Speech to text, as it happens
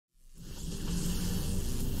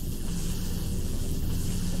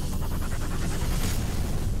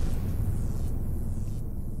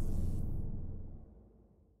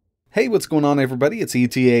Hey, what's going on everybody? It's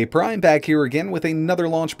ETA Prime back here again with another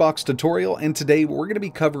LaunchBox tutorial, and today we're going to be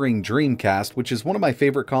covering Dreamcast, which is one of my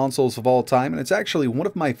favorite consoles of all time, and it's actually one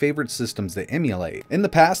of my favorite systems to emulate. In the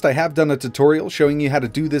past, I have done a tutorial showing you how to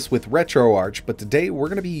do this with RetroArch, but today we're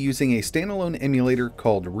going to be using a standalone emulator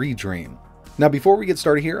called Redream. Now before we get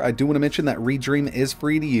started here, I do want to mention that Redream is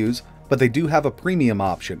free to use, but they do have a premium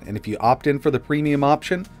option, and if you opt in for the premium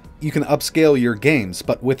option, you can upscale your games,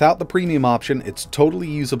 but without the premium option, it's totally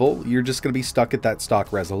usable. You're just going to be stuck at that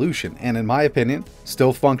stock resolution, and in my opinion,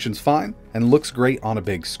 still functions fine and looks great on a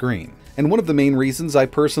big screen. And one of the main reasons I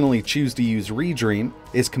personally choose to use Redream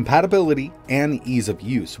is compatibility and ease of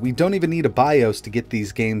use. We don't even need a BIOS to get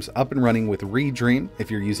these games up and running with Redream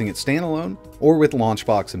if you're using it standalone or with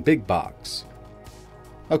LaunchBox and Big Box.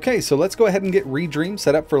 Okay, so let's go ahead and get Redream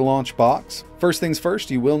set up for LaunchBox. First things first,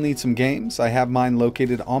 you will need some games. I have mine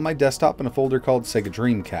located on my desktop in a folder called Sega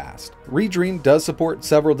Dreamcast. Redream does support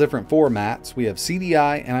several different formats. We have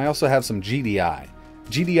CDI and I also have some GDI.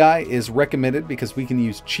 GDI is recommended because we can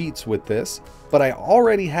use cheats with this, but I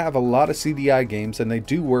already have a lot of CDI games and they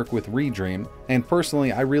do work with Redream, and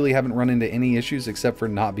personally I really haven't run into any issues except for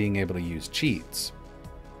not being able to use cheats.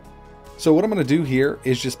 So what I'm going to do here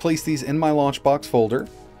is just place these in my LaunchBox folder,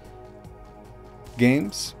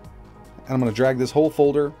 games, and I'm going to drag this whole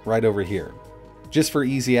folder right over here just for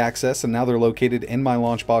easy access, and now they're located in my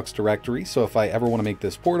LaunchBox directory, so if I ever want to make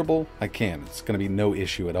this portable, I can. It's going to be no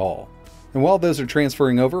issue at all. And while those are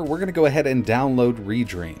transferring over, we're going to go ahead and download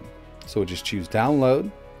Redream. So we'll just choose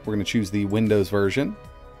download. We're going to choose the Windows version.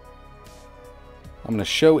 I'm going to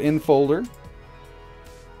show in folder.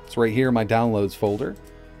 It's right here in my downloads folder.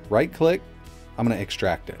 Right click, I'm going to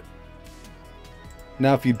extract it.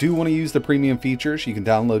 Now if you do want to use the premium features, you can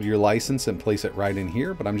download your license and place it right in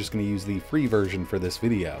here, but I'm just going to use the free version for this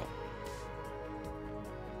video.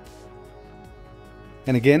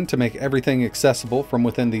 And again, to make everything accessible from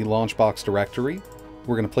within the LaunchBox directory,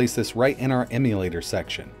 we're going to place this right in our emulator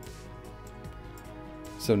section.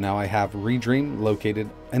 So now I have Redream located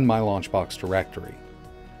in my LaunchBox directory.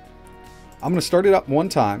 I'm going to start it up one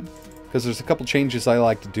time because there's a couple changes I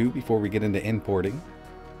like to do before we get into importing.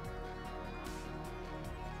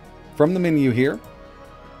 From the menu here,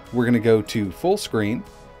 we're going to go to full screen,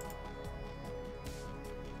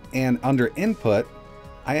 and under input,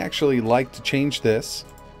 I actually like to change this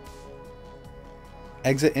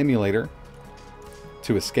exit emulator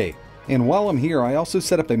to escape. And while I'm here, I also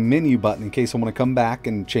set up a menu button in case I want to come back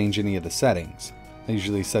and change any of the settings. I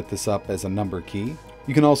usually set this up as a number key.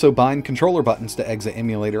 You can also bind controller buttons to exit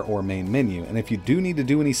emulator or main menu, and if you do need to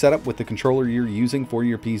do any setup with the controller you're using for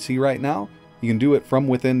your PC right now, you can do it from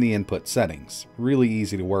within the input settings. Really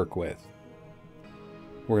easy to work with.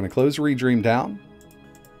 We're going to close Redream down,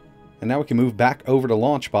 and now we can move back over to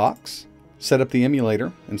LaunchBox, set up the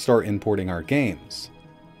emulator, and start importing our games.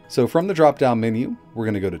 So from the drop-down menu, we're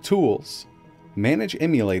going to go to Tools, Manage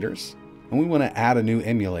Emulators, and we want to add a new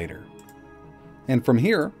emulator. And from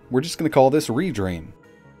here, we're just going to call this Redream.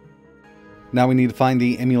 Now we need to find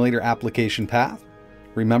the emulator application path.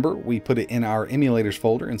 Remember, we put it in our emulators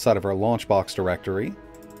folder inside of our LaunchBox directory.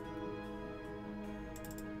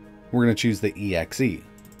 We're going to choose the EXE.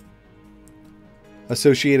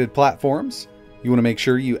 Associated platforms, you want to make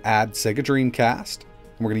sure you add Sega Dreamcast,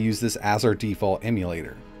 and we're going to use this as our default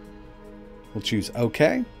emulator. We'll choose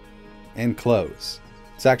OK and close.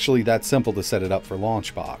 It's actually that simple to set it up for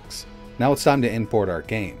LaunchBox. Now it's time to import our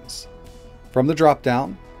games. From the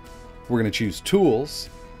drop-down, we're going to choose Tools,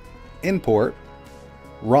 Import,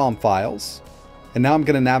 ROM files, and now I'm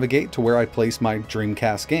going to navigate to where I place my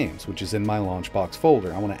Dreamcast games, which is in my LaunchBox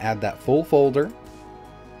folder. I want to add that full folder,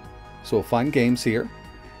 so we'll find games here,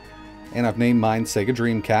 and I've named mine Sega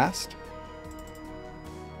Dreamcast.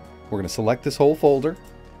 We're going to select this whole folder,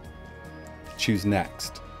 choose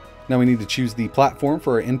Next. Now we need to choose the platform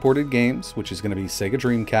for our imported games, which is going to be Sega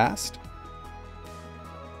Dreamcast.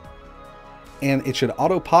 And it should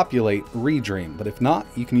auto-populate Redream, but if not,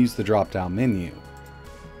 you can use the drop-down menu.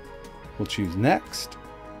 We'll choose Next.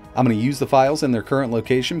 I'm going to use the files in their current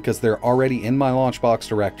location because they're already in my LaunchBox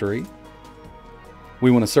directory.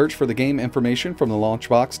 We want to search for the game information from the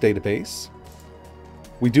LaunchBox database.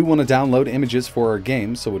 We do want to download images for our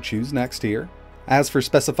games, so we'll choose Next here. As for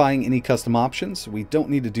specifying any custom options, we don't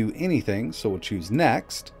need to do anything, so we'll choose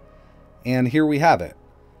Next. And here we have it.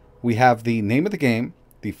 We have the name of the game,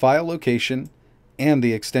 the file location, and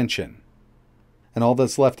the extension. And all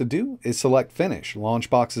that's left to do is select Finish.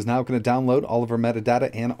 LaunchBox is now going to download all of our metadata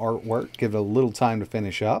and artwork. Give it a little time to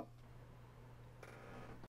finish up.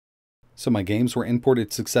 So my games were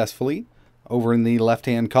imported successfully. Over in the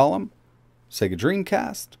left-hand column, Sega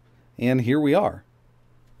Dreamcast, and here we are.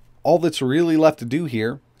 all that's really left to do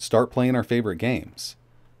here, start playing our favorite games.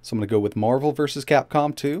 So I'm going to go with Marvel vs.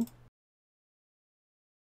 Capcom 2.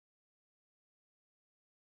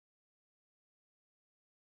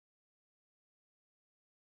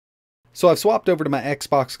 So I've swapped over to my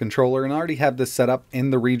Xbox controller and I already have this set up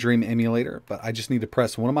in the Redream Emulator, but I just need to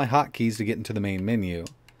press one of my hotkeys to get into the main menu.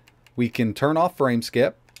 We can turn off frame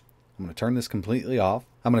skip. I'm going to turn this completely off.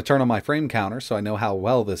 I'm going to turn on my frame counter so I know how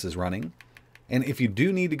well this is running. And if you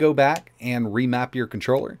do need to go back and remap your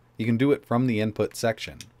controller, you can do it from the input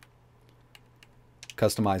section.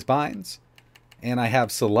 Customize binds. And I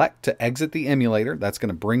have select to exit the emulator. That's going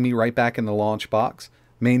to bring me right back in the LaunchBox.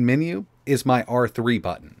 Main menu is my R3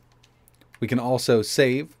 button. We can also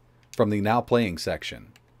save from the Now Playing section.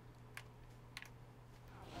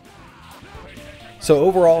 So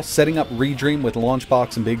overall, setting up Redream with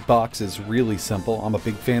LaunchBox and Big Box is really simple. I'm a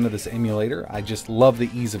big fan of this emulator. I just love the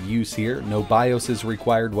ease of use here. No BIOS is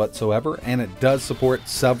required whatsoever, and it does support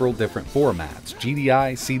several different formats.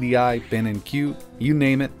 GDI, CDI, bin and Q, you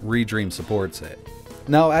name it, Redream supports it.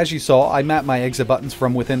 Now, as you saw, I mapped my exit buttons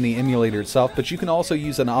from within the emulator itself, but you can also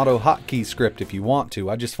use an auto hotkey script if you want to.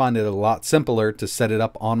 I just find it a lot simpler to set it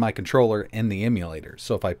up on my controller in the emulator.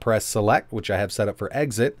 So if I press select, which I have set up for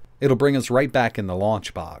exit, it'll bring us right back in the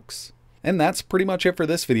LaunchBox. And that's pretty much it for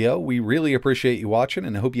this video. We really appreciate you watching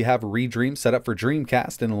and hope you have Redream set up for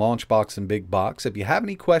Dreamcast and LaunchBox and Big Box. If you have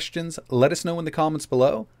any questions, let us know in the comments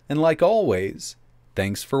below. And like always,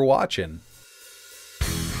 thanks for watching.